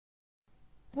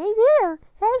Hey there,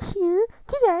 X here.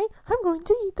 Today I'm going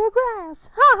to eat the grass.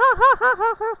 Ha ha ha ha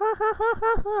ha ha ha ha ha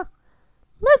ha ha.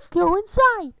 Let's go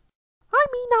inside. I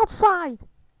mean outside.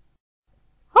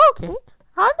 Okay,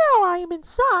 I know I am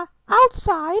inside.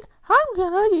 Outside, I'm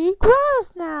gonna eat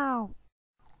grass now.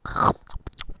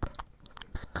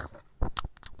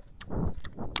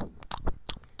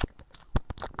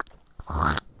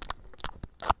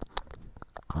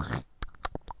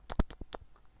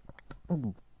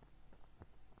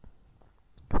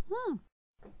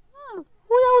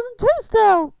 Well, that wasn't taste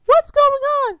though. What's going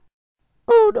on?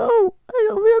 Oh no, I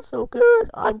don't feel so good.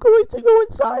 I'm going to go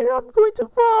inside. I'm going to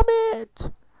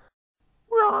vomit.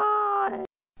 Right.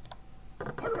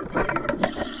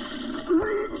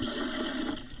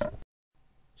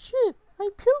 Shit, I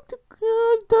puked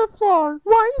the floor.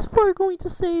 Why is Fur going to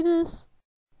say this?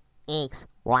 X,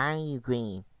 why are you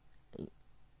green?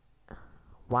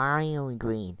 Why are you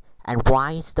green? And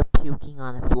why is the puking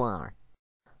on the floor?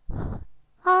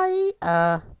 I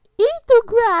ate the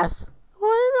grass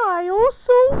when I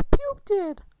also puked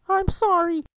it. I'm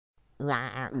sorry.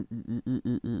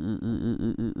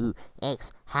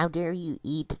 X, how dare you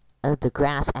eat the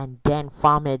grass and then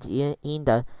vomit in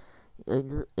the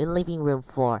living room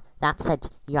floor? That said,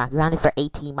 you are grounded for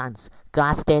 18 months.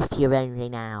 Glass this to your memory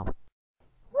now.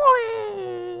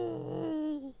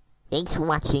 Thanks for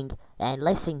watching and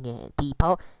listening,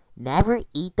 people. Never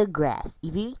eat the grass.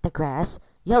 If you eat the grass,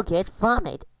 you'll get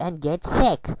vomit and get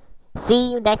sick.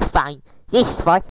 See you next time. This is for